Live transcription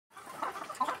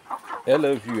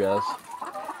Hello viewers,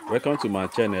 welcome to my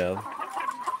channel.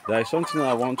 There is something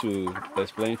I want to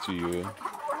explain to you.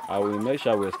 I will make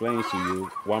sure I will explain it to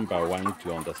you one by one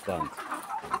to understand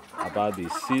about the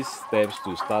 6 steps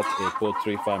to start a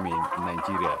poultry farm in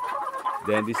Nigeria.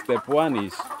 Then the step one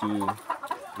is to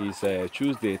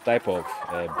choose the type of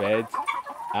bed.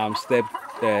 Step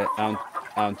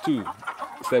and two.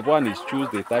 Step one is choose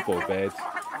the type of bed.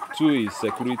 Two is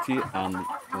security and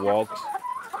works.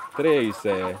 Three is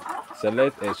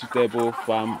select a suitable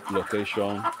farm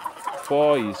location.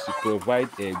 Four is to provide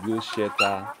a good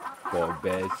shelter for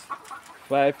birds.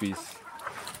 Five is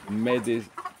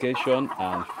medication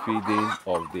and feeding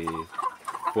of the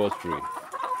poultry.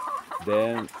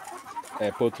 Then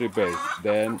poultry birds.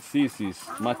 Then six is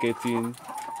marketing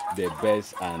the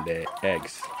birds and the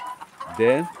eggs.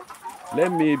 Then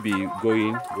let me be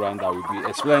going round. I will be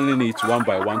explaining it one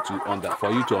by one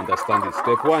for you to understand it.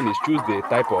 Step one is choose the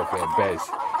type of birds.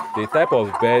 The type of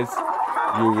birds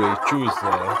you will choose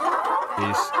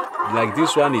is like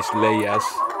this one is layers.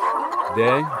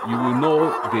 Then you will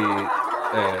know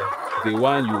the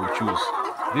one you will choose.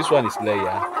 This one is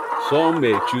layer. Some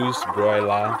may choose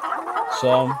broiler,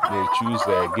 some may choose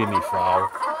guinea fowl,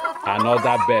 and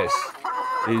other birds.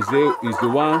 Is the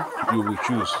one you will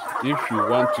choose if you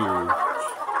want to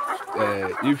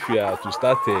if you are to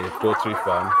start a poultry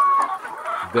farm.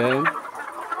 Then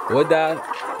whether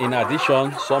in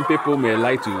addition, some people may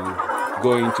like to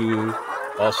go into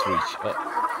ostrich,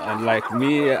 and like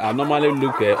me, I normally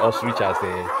look at ostrich as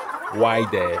a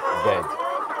wide bed.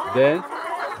 Then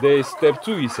the step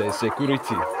two is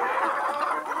security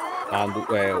and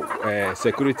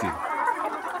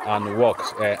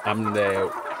works and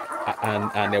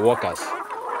the workers.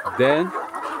 Then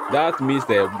that means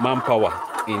the manpower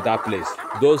in that place.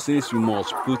 Those things you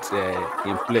must put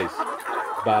in place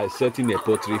by setting a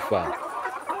poultry farm.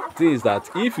 Thing is that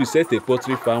if you set a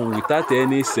poultry farm without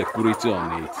any security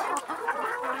on it,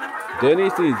 the only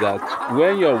thing is that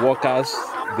when your workers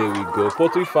they will go,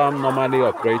 poultry farm normally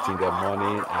operate in the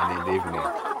morning and in the evening.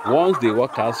 Once the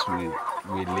workers will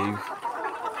leave,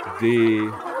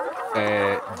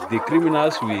 the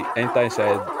criminals will enter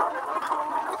inside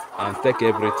and take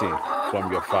everything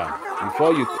from your farm.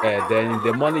 Before you then in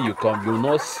the morning you come, you will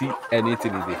not see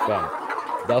anything in the farm.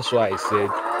 That's why I said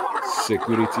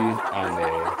security and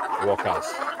workers.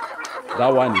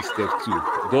 That one is step two.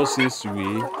 Those things you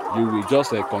will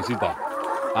just consider.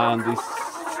 And the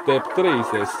step three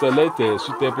is select a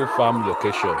suitable farm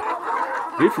location.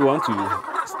 If you want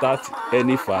to start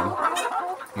any farm,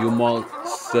 you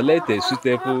must select a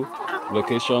suitable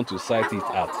location to site it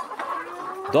at.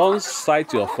 Don't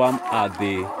site your farm at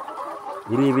the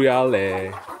rural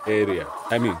area.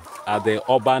 I mean, at the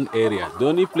urban area. The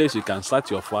only place you can start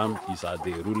your farm is at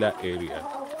the rural area.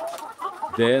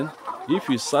 Then, if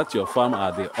you start your farm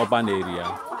at the urban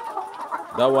area,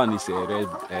 that one is a red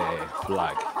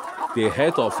flag. The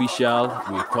health official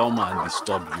will come and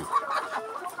disturb you.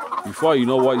 Before you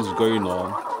know what is going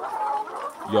on,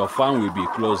 your farm will be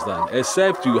closed down.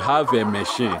 Except you have a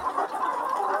machine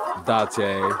that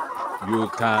you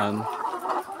can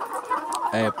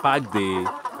pack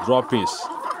the droppings,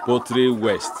 poultry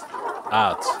waste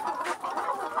out.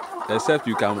 Except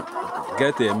you can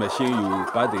get a machine, you will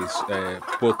pack the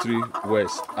poultry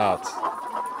waste out.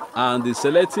 And the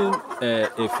selecting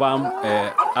a farm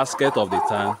aspect of the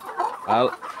time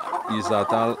is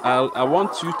that I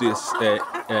want you to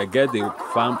get the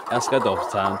farm aspect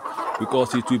of time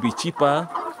because it will be cheaper.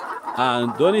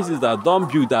 And the only thing is that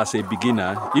don't build as a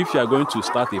beginner. If you are going to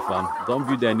start a farm, don't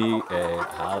build any a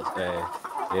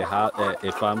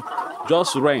farm.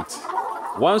 Just rent.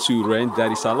 Once you rent,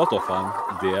 there is a lot of farm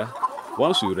there.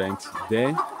 Once you rent,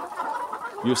 then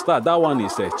you start. That one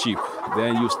is cheap.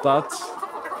 Then you start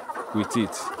with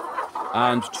it.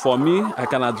 And for me, I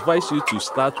can advise you to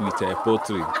start with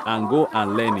poultry and go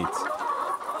and learn it.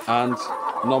 And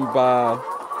number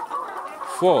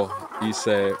 4 is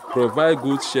provide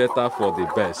good shelter for the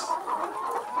birds.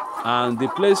 And the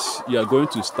place you are going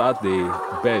to start the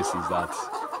birds is that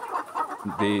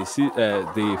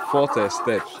the fourth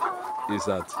step is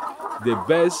that the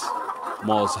birds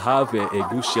must have a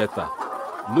good shelter.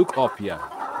 Look up here.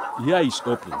 Here is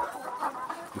open.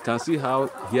 You can see how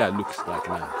here looks like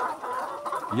now.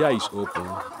 Here is open.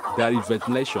 There is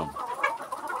ventilation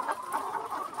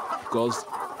because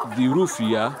the roof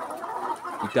here,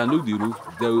 you can look the roof,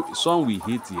 the sun will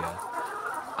hit here,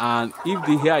 and if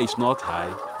the hair is not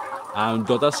high and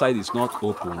the other side is not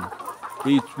open,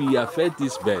 it will affect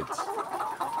this bed,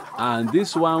 and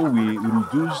this one will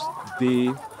reduce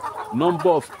the number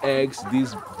of eggs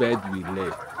this bed will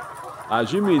lay.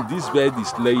 Assuming this bird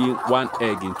is laying 1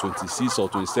 egg in 26 or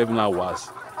 27 hours,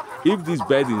 if this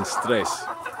bird is in stress,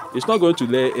 it's not going to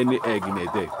lay any egg in a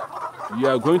day. You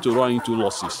are going to run into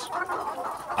losses.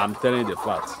 I'm telling the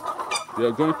fact. You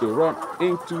are going to run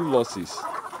into losses.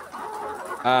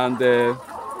 And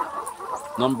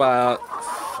number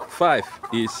 5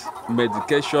 is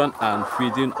medication and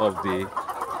feeding of the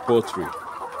poultry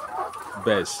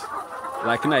birds.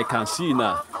 Like now I can see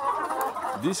now,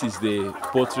 this is the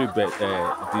poultry bird,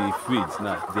 the feed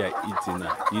now they are eating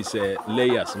now. It's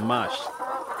layers mashed.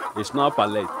 It's not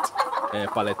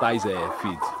palletized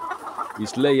feed.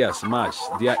 It's layers mashed.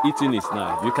 They are eating it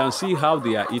now. You can see how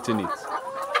they are eating it.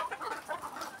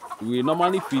 We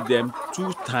normally feed them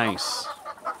 2 times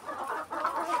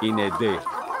in a day.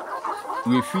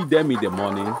 We feed them in the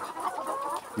morning.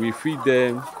 We feed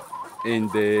them in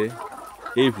the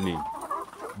evening.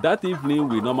 That evening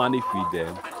we normally feed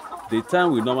them. The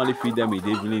time we normally feed them in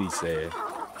the evening is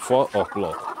 4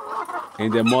 o'clock.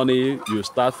 In the morning you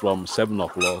start from 7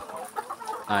 o'clock,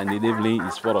 and in the evening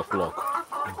is 4 o'clock.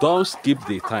 Don't skip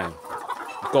the time,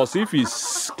 because if you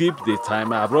skip the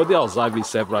time, I've already observed it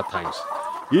several times.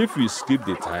 If you skip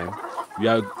the time,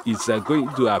 it's going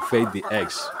to affect the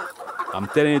eggs. I'm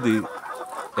telling you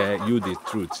the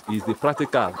truth. It's the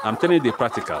practical. I'm telling you the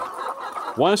practical.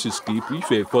 Once you skip,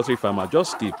 if you're a poultry farmer,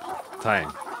 just skip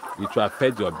time. It will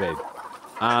affect your bird.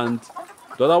 And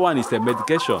the other one is the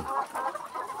medication.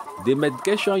 The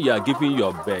medication you are giving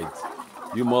your bird,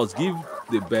 you must give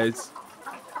the birds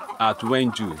at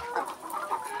when due.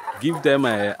 Give them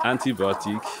an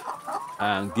antibiotic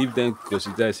and give them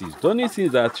coccidiosis. The only thing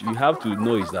that you have to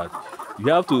know is that you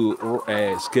have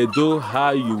to schedule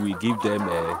how you will give them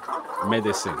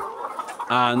medicine.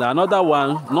 And another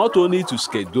one, not only to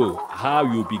schedule how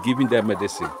you'll be giving them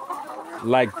medicine.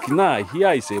 Like now,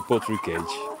 here is a poultry cage.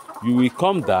 You will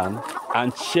come down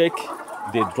and check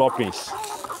the droppings.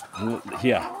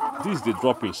 Here, this is the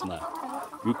droppings now.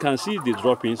 You can see the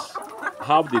droppings,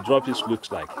 how the droppings looks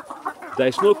like. There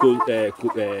is no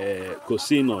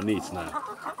cosine on it now.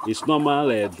 It's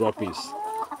normal droppings.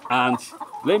 And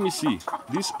let me see,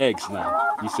 these eggs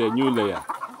now is a new layer.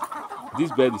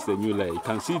 This bird is a new layer. You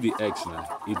can see the eggs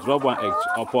now. It dropped 1 egg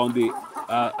upon the.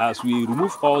 As we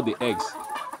remove all the eggs,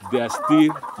 they are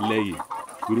still laying.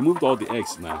 We removed all the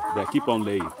eggs now. They keep on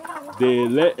laying. They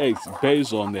lay eggs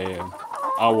based on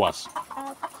hours.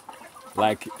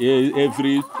 Like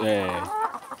every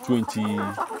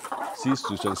 26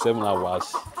 to 27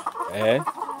 hours.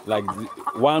 Like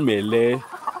one may lay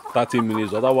 30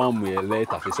 minutes, the other one may lay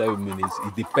 37 minutes.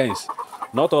 It depends.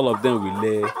 Not all of them will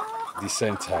lay the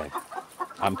same time.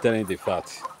 I'm telling the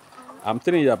fact. I'm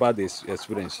telling you about this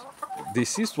experience. The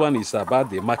 6th one is about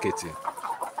the marketing.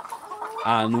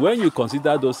 And when you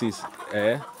consider those things,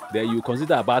 then you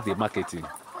consider about the marketing.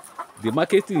 The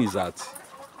marketing is that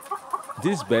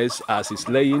these birds, as it's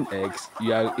laying eggs,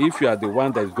 if you are the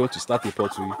one that is going to start a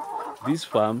poultry, this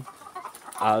farm,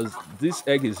 as this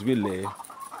egg is being laid,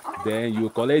 then you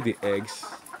collect the eggs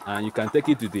and you can take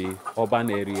it to the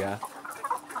urban area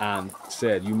and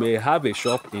sell. You may have a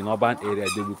shop in urban area.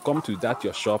 They will come to that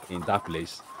your shop in that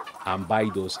place and buy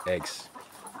those eggs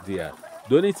there.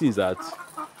 The only thing is that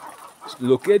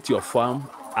locate your farm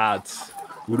at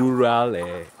rural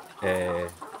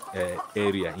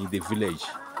area in the village.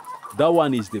 That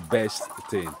one is the best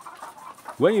thing.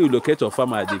 When you locate your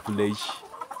farm at the village,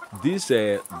 these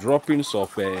droppings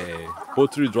of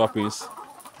poultry droppings,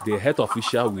 the health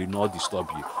official will not disturb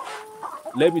you.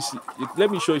 Let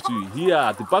me show it to you. Here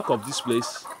at the back of this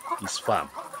place is farm.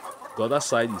 The other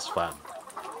side is farm.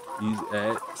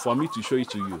 For me to show it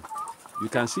to you, you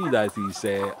can see that it's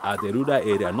at the rural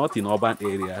area, not in urban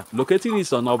area. Locating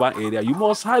is an urban area. You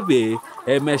must have a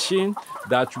machine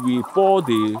that will pour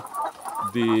the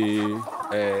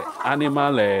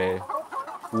animal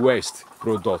waste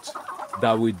product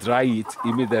that will dry it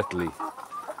immediately,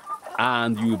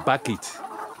 and you back it.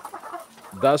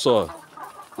 That's all.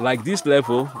 Like this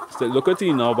level, locating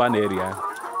in urban area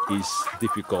is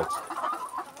difficult.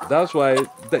 That's why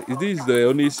this is the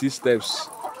only 6 steps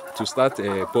to start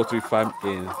a poultry farm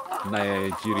in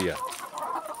Nigeria.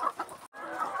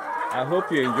 I hope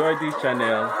you enjoyed this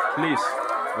channel. Please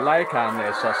like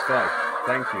and subscribe.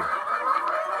 Thank you.